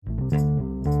Good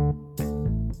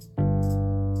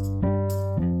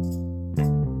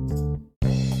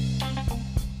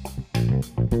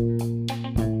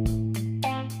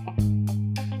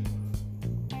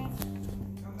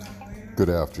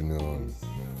afternoon.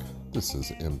 This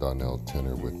is M. Donnell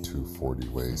Tenor with 240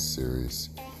 Ways series.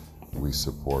 We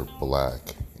support black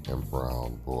and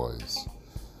brown boys.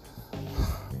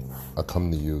 I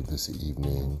come to you this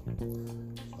evening,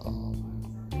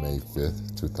 May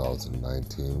 5th,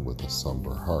 2019, with a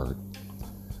somber heart.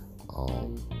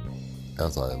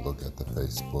 As I look at the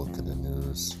Facebook and the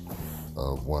news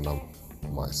of one of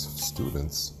my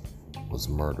students was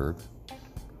murdered.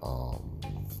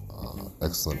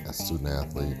 Excellent student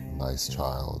athlete, nice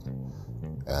child,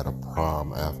 at a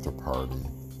prom after party,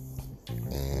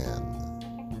 and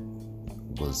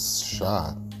was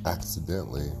shot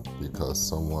accidentally because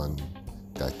someone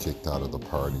got kicked out of the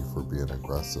party for being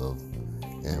aggressive.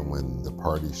 And when the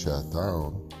party shut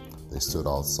down, they stood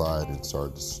outside and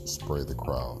started to spray the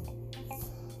crowd.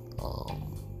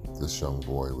 This young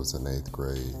boy was in 8th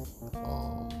grade,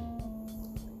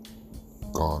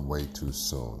 gone way too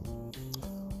soon.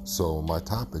 So my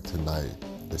topic tonight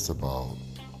is about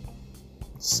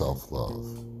self-love.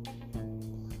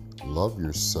 Love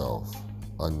yourself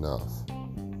enough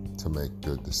to make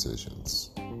good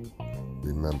decisions.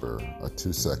 Remember, a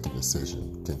 2-second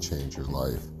decision can change your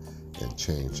life and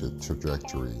change the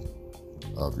trajectory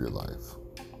of your life.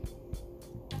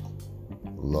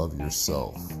 Love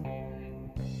yourself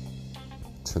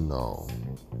to know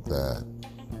that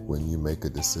when you make a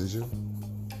decision,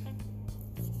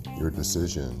 your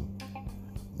decision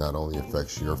not only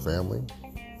affects your family,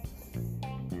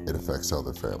 it affects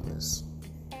other families.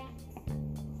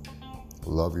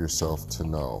 Love yourself to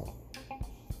know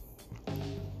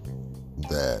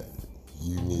that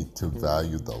you need to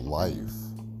value the life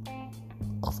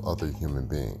of other human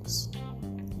beings.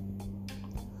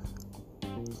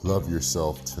 Love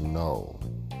yourself to know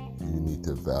you need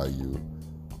to value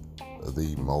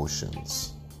the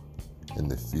emotions and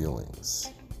the feelings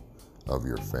of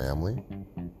your family,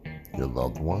 your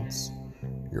loved ones,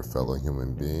 your fellow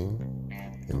human being,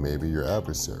 and maybe your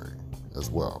adversary as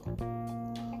well.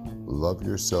 Love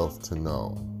yourself to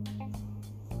know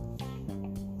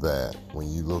that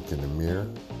when you look in the mirror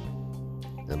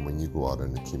and when you go out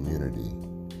in the community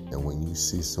and when you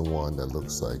see someone that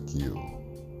looks like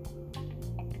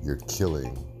you're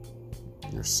killing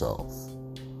yourself.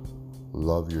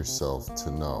 Love yourself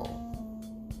to know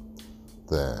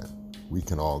that we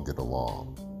can all get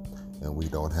along and we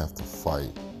don't have to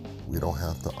fight. We don't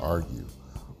have to argue.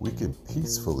 We can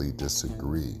peacefully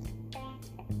disagree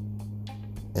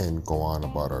and go on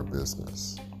about our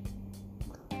business.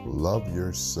 Love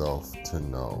yourself to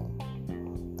know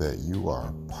that you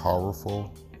are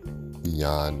powerful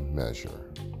beyond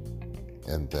measure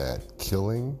and that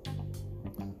killing,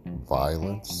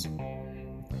 violence,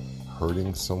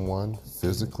 hurting someone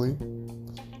physically,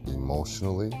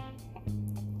 emotionally,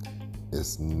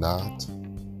 is not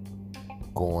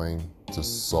going to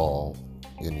solve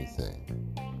anything.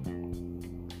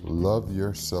 Love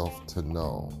yourself to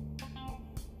know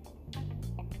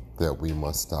that we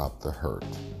must stop the hurt.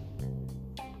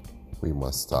 We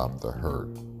must stop the hurt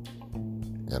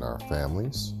in our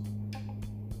families,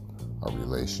 our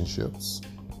relationships,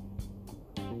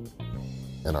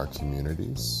 in our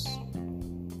communities,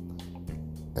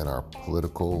 in our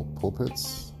political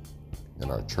pulpits, in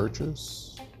our churches,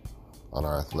 on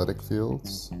our athletic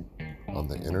fields, on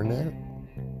the internet,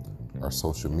 our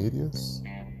social medias.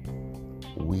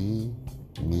 We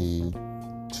need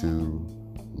to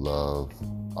love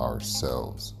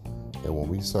ourselves. And when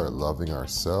we start loving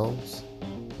ourselves,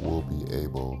 we'll be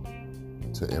able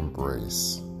to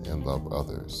embrace and love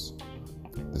others.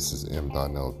 This is M.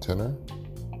 Donnell Tenor,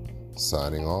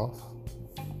 signing off.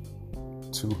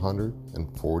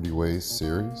 240 Ways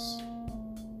series.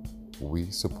 We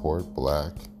support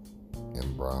black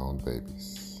and brown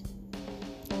babies.